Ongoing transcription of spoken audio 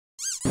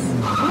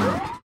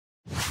Hi,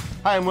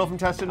 I'm Will from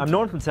Tested. I'm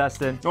Norm from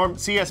Tested. Norm,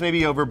 CES may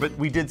be over, but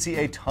we did see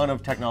a ton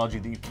of technology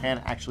that you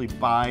can actually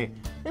buy,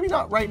 maybe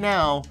not right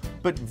now,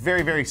 but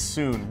very, very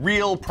soon.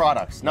 Real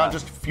products, not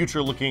just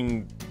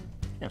future-looking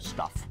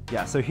stuff.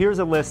 Yeah, so here's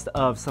a list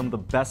of some of the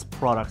best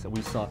products that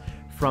we saw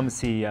from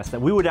CES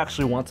that we would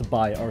actually want to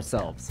buy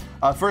ourselves.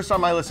 First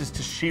on my list is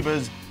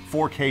Toshiba's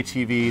 4K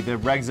TV, the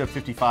Regza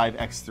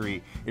 55X3.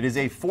 It is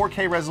a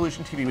 4K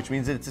resolution TV, which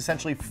means that it's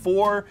essentially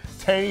 4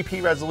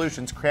 1080p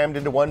resolutions crammed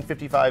into one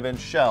 55-inch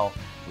shell.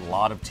 A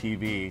lot of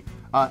TV.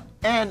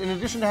 And in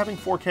addition to having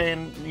 4K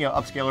and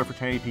upscaler for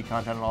 1080p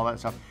content and all that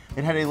stuff,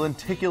 it had a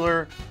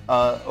lenticular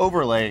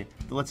overlay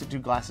that lets it do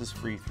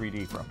glasses-free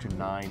 3D for up to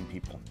 9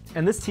 people.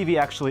 And this TV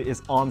actually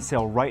is on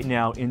sale right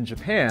now in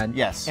Japan.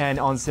 Yes. And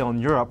on sale in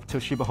Europe.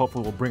 Toshiba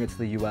hopefully will bring it to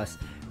the US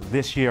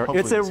this year.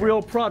 Hopefully it's a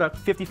real product,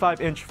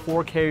 55-inch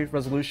 4K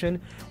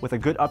resolution with a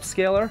good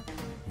upscaler.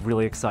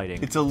 Really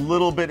exciting. It's a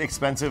little bit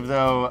expensive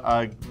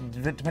though,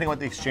 depending on what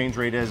the exchange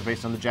rate is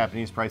based on the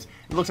Japanese price.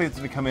 It looks like it's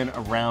going to come in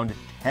around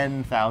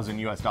 10,000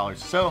 US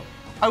dollars. So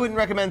I wouldn't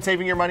recommend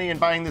saving your money and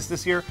buying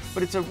this year,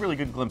 but it's a really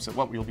good glimpse at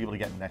what we'll be able to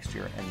get next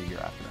year and the year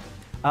after that.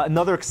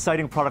 Another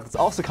exciting product that's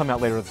also coming out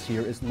later this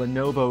year is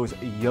Lenovo's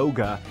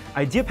Yoga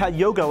IdeaPad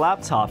Yoga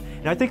laptop.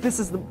 And I think this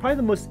is probably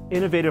the most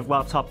innovative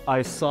laptop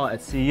I saw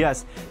at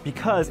CES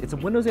because it's a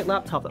Windows 8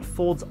 laptop that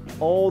folds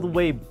all the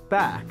way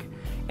back.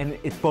 And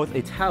it's both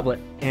a tablet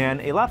and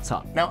a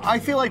laptop. Now, I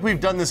feel like we've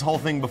done this whole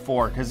thing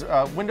before, because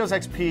Windows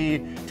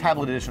XP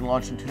Tablet Edition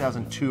launched in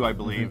 2002, I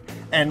believe,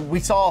 and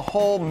we saw a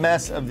whole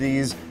mess of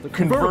these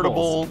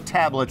convertible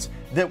tablets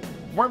that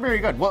weren't very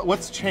good.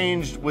 What's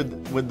changed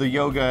with the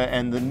Yoga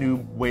and the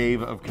new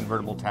wave of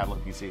convertible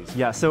tablet PCs?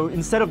 Yeah, so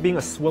instead of being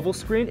a swivel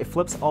screen, it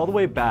flips all the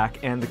way back,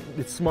 and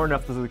it's smart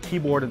enough that the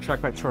keyboard and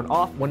trackpad turn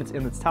off when it's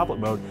in its tablet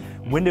mode.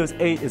 Windows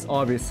 8 is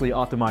obviously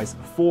optimized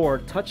for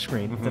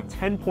touchscreen. It's a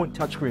 10-point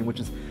touchscreen, which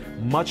is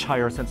much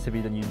higher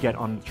sensitivity than you get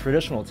on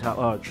traditional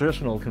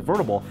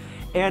convertible,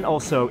 and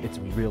also it's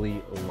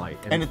really light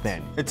and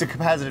thin. It's a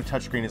capacitive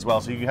touchscreen as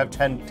well, so you have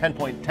 10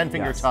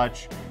 finger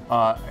touch.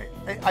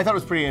 I thought it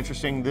was pretty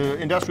interesting. The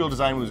industrial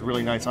design was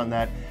really nice on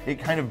that. It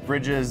kind of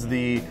bridges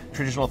the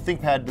traditional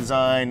ThinkPad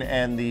design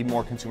and the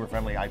more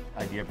consumer-friendly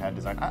IdeaPad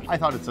design. I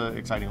thought it's an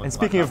exciting looking. And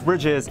speaking of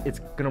bridges, it's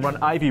going to run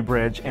Ivy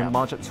Bridge and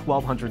launch at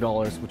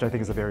 $1,200, which I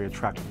think is a very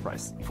attractive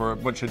price. For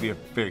what should be a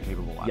very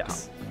capable laptop.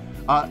 Yes.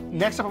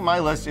 Next up on my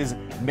list is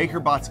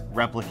MakerBot's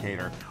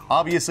Replicator.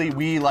 Obviously,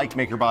 we liked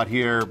MakerBot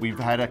here. We've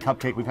had a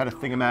Cupcake, we've had a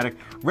Thingomatic.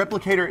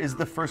 Replicator is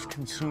the first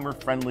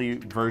consumer-friendly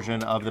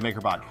version of the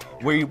MakerBot,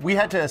 where we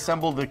had to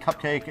assemble the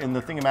Cupcake and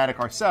the Thingomatic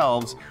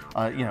ourselves,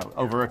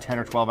 over a 10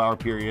 or 12-hour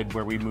period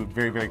where we moved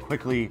very, very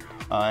quickly,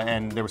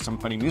 and there was some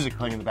funny music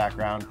playing in the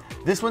background.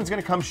 This one's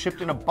going to come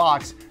shipped in a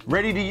box,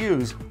 ready to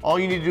use. All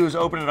you need to do is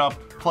open it up,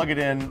 plug it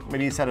in,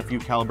 maybe set a few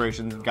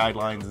calibration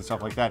guidelines and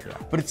stuff like that. Yeah.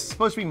 But it's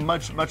supposed to be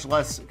much, much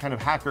less kind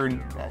of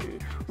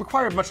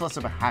required much less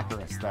of a hacker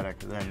aesthetic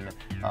than,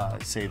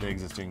 say, the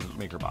existing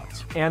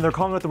MakerBots. And they're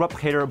calling it the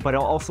Replicator, but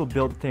it'll also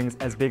build things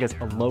as big as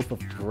a loaf of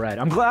bread.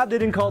 I'm glad they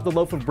didn't call it the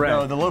loaf of bread.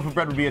 No, the loaf of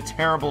bread would be a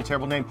terrible,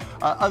 terrible name.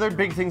 Other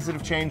big things that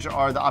have changed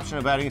are the option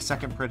of adding a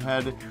second print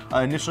head.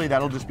 Initially,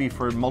 that'll just be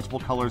for multiple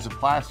colors of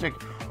plastic,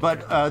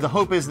 but the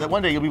hope is that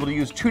one day you'll be able to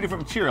use 2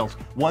 different materials,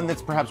 one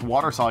that's perhaps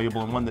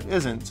water-soluble and one that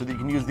isn't, so that you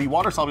can use the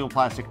water-soluble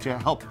plastic to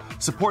help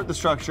support the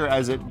structure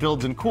as it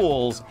builds and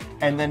cools,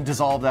 and then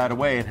dissolve that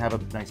away and have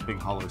a nice big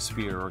hollow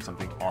sphere or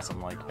something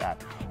awesome like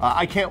that.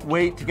 I can't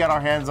wait to get our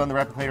hands on the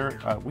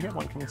Replicator. We have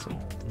one coming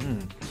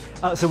soon.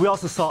 So we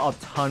also saw a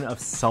ton of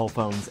cell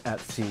phones at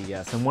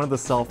CES, and one of the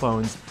cell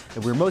phones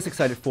that we're most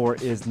excited for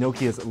is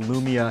Nokia's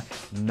Lumia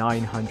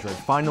 900.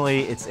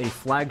 Finally, it's a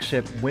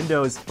flagship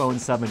Windows Phone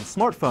 7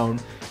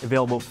 smartphone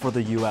available for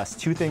the US.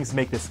 2 things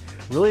make this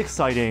really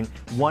exciting.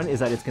 One is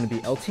that it's going to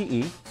be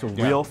LTE, so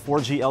real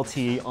 4G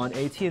LTE on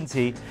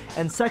AT&T,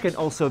 and second,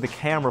 also the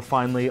camera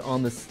finally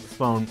on this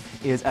phone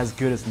is as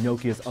good as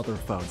Nokia's other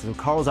phones. So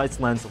Carl Zeiss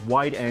lens,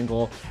 wide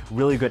angle,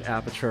 really good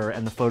aperture,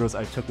 and the photos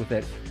I took with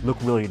it look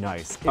really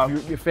nice.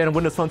 If you're a fan of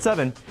Windows Phone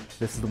 7,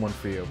 this is the one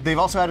for you. They've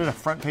also added a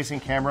front-facing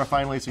camera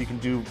finally, so you can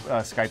do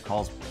Skype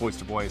calls voice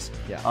to voice.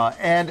 Yeah.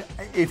 And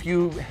if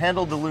you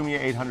handled the Lumia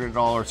 800 at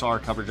all or saw our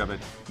coverage of it,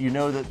 you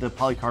know that the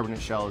polycarbonate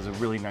shell is a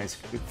really nice,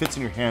 it fits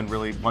in your hand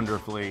really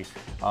wonderfully.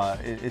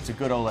 It's a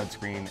good OLED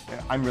screen.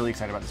 I'm really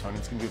excited about this phone.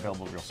 It's going to be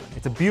available real soon.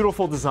 It's a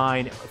beautiful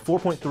design,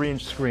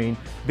 4.3-inch screen,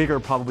 bigger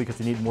probably because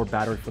they need more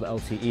battery for the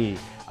LTE,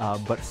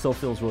 but still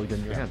feels really good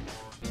in your hand.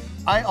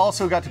 I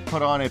also got to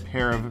put on a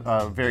pair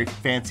of very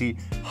fancy,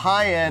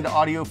 high-end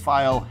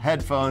audiophile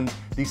headphones,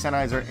 the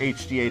Sennheiser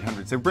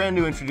HD800s. They're brand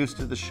new, introduced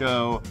to the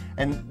show,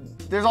 and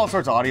there's all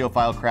sorts of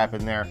audiophile crap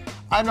in there.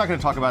 I'm not going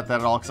to talk about that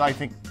at all because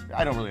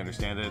I don't really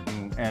understand it,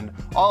 and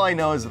all I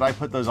know is that I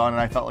put those on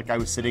and I felt like I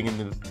was sitting in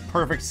the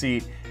perfect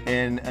seat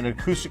in an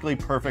acoustically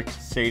perfect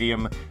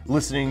stadium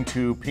listening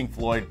to Pink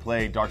Floyd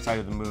play Dark Side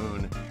of the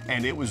Moon,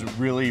 and it was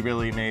really,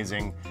 really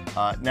amazing.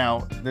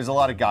 Now, there's a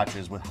lot of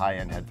gotchas with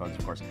high-end headphones,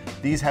 of course.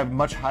 These have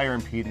much higher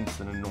impedance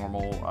than a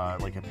normal,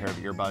 like a pair of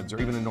earbuds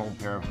or even a normal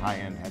pair of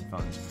high-end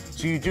headphones.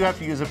 So you do have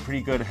to use a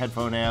pretty good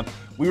headphone amp.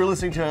 We were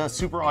listening to a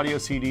Super Audio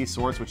CD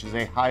source, which is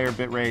a higher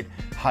bitrate,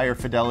 higher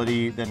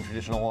fidelity than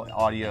traditional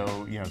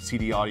audio,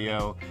 CD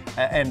audio,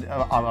 and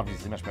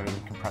obviously much better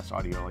than compressed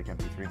audio like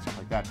MP3 and stuff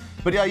like that.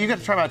 But yeah, you got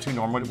to try them out too,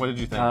 Norm. What did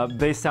you think?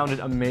 They sounded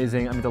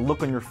amazing. I mean, the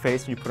look on your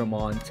face when you put them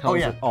on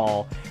tells it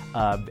all.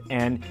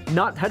 And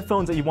not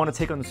headphones that you want to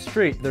take on the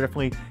street. They're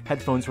definitely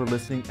headphones for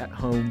listening at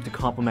home to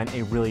complement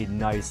a really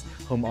nice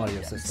home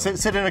audio system.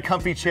 Sit in a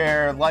comfy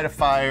chair, light a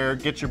fire,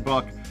 get your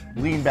book,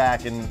 lean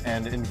back,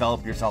 and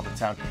envelop yourself in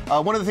sound.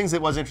 One of the things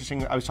that was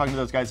interesting, I was talking to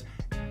those guys,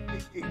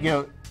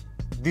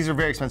 these are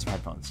very expensive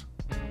headphones.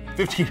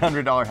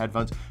 $1,500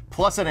 headphones,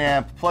 plus an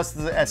amp, plus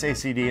the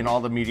SACD and all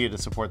the media to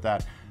support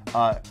that.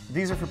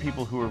 These are for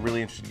people who are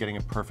really interested in getting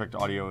a perfect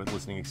audio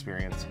listening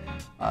experience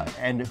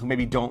and who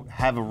maybe don't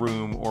have a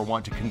room or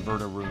want to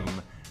convert a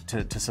room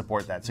to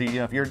support that. So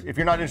if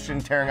you're not interested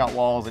in tearing out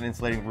walls and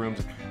insulating rooms,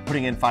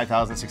 putting in $5,000,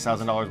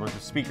 $6,000 worth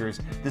of speakers,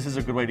 this is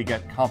a good way to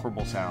get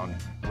comparable sound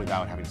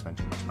without having to spend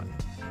too much money.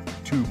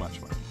 Too much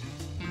money.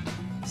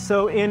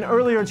 So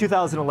earlier in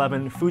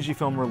 2011,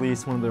 Fujifilm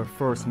released one of their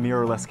first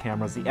mirrorless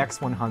cameras, the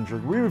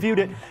X100. We reviewed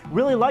it,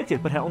 really liked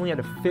it, but it only had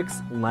a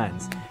fixed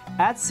lens.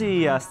 At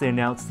CES, they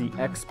announced the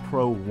X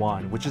Pro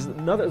 1, which is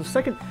the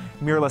second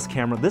mirrorless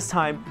camera, this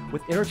time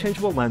with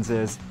interchangeable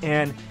lenses,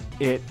 and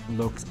it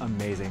looks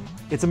amazing.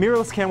 It's a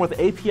mirrorless camera with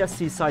an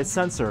APS-C size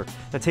sensor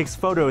that takes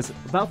photos.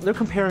 They're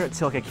comparing it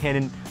to like a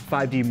Canon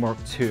 5D Mark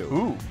II.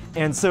 Ooh.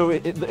 And so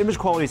the image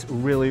qualities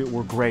really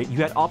were great. You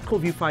had optical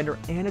viewfinder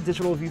and a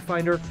digital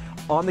viewfinder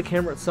on the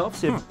camera itself,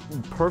 so you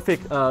have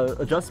perfect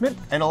adjustment.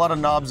 And a lot of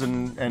knobs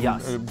and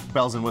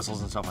bells and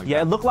whistles and stuff like that.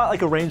 Yeah, it looked a lot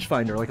like a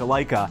rangefinder, like a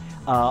Leica.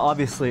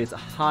 Obviously, it's a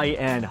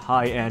high-end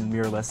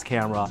mirrorless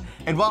camera.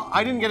 And while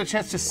I didn't get a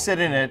chance to sit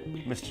in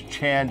it, Mr.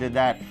 Chan did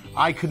that,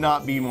 I could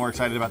not be more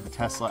excited about the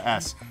Tesla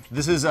S.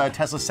 This is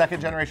Tesla's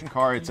second generation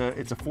car. It's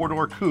a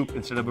four-door coupe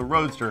instead of a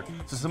roadster.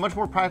 So it's a much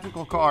more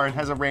practical car and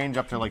has a range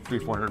up to like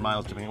 300-400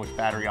 miles depending on which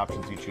battery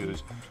options you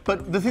choose.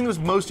 But the thing that was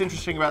most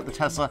interesting about the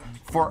Tesla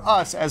for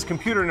us as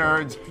computer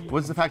nerds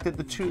was the fact that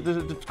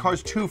the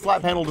car's two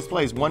flat panel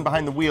displays, one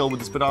behind the wheel with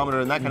the speedometer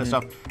and that kind of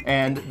stuff,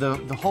 and the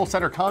whole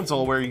center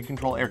console where you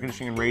control air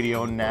conditioning and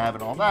radio and nav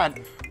and all that,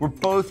 were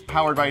both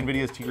powered by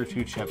NVIDIA's Tegra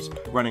 2 chips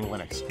running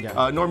Linux.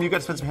 Yeah. Norm, you got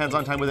to spend some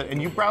hands-on time with it,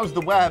 and you browsed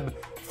the web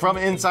from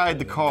inside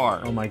the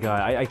car. Oh my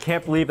God, I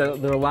can't believe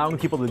that they're allowing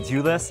people to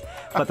do this,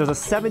 but there's a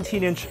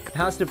 17-inch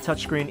capacitive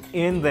touchscreen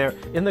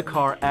in the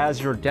car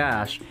as your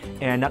dash,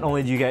 and not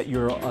only do you get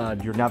your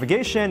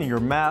navigation, your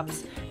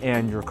maps,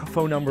 and your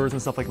phone numbers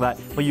and stuff like that,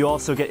 but you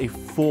also get a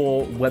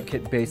full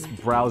WebKit-based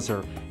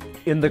browser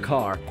in the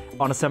car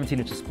on a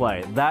 17-inch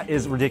display. That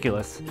is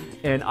ridiculous,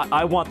 and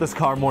I want this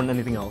car more than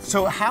anything else.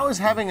 So how is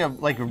having a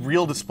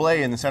real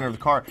display in the center of the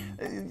car?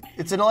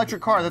 It's an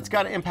electric car. That's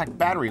got to impact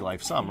battery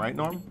life some, right,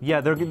 Norm?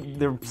 Yeah,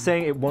 they're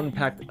saying it won't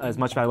impact as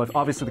much battery life.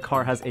 Obviously, the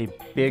car has a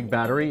big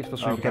battery,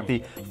 especially if you get the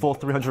full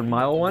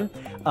 300-mile one.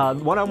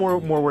 What I'm more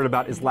worried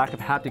about is lack of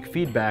haptic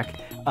feedback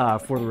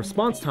for the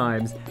response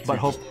times. But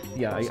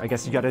I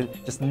guess you got to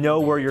just know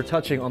where you're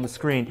touching on the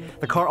screen.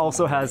 The car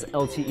also has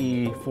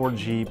LTE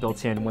 4G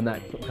built in when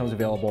that becomes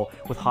available,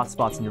 with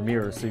hotspots in your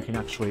mirrors, so you can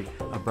actually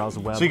browse the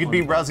web. So you could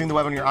be browsing the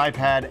web on your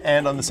iPad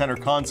and on the center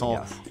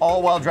console,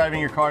 all while driving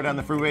your car down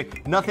the freeway.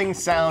 Nothing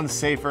sounds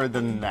safer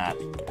than that.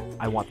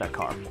 I want that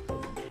car.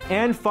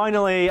 And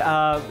finally,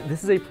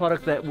 this is a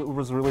product that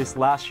was released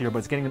last year, but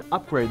it's getting an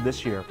upgrade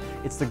this year.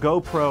 It's the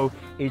GoPro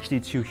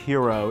HD2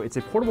 Hero. It's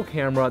a portable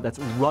camera that's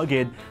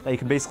rugged, that you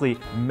can basically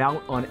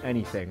mount on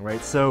anything,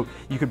 right? So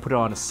you could put it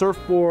on a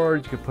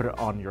surfboard, you could put it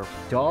on your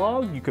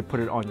dog, you could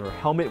put it on your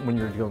helmet when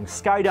you're going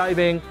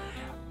skydiving.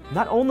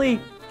 Not only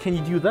can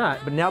you do that,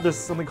 but now there's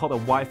something called a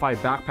Wi-Fi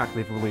backpack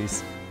they've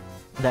released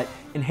that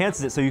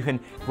enhances it so you can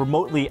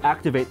remotely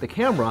activate the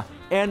camera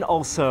and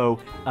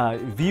also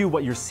view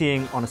what you're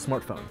seeing on a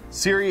smartphone.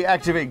 Siri,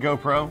 activate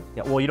GoPro.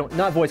 Yeah, well,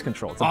 not voice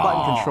control. It's a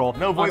button control.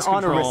 No voice control.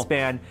 On a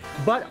wristband.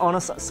 But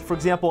for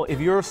example, if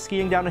you're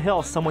skiing down a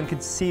hill, someone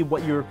could see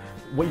what you're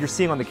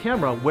seeing on the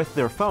camera with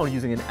their phone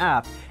using an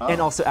app, and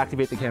also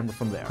activate the camera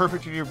from there.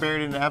 Perfect if you're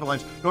buried in an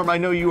avalanche. Norm, I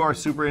know you are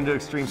super into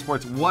extreme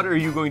sports. What are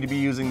you going to be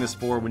using this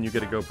for when you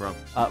get a GoPro?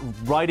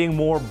 Riding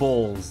more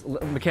bowls,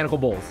 mechanical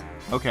bowls.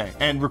 Okay,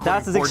 and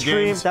recording board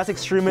games? That's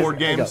extreme. Board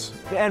games?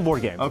 And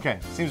board games. Okay,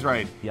 seems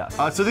right. Yes.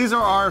 So these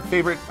are our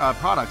favorite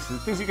products, the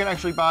things you can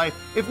actually buy,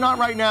 if not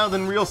right now,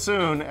 then real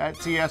soon at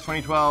CES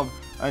 2012.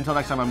 Until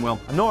next time, I'm Will.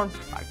 I'm Norm.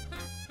 Bye.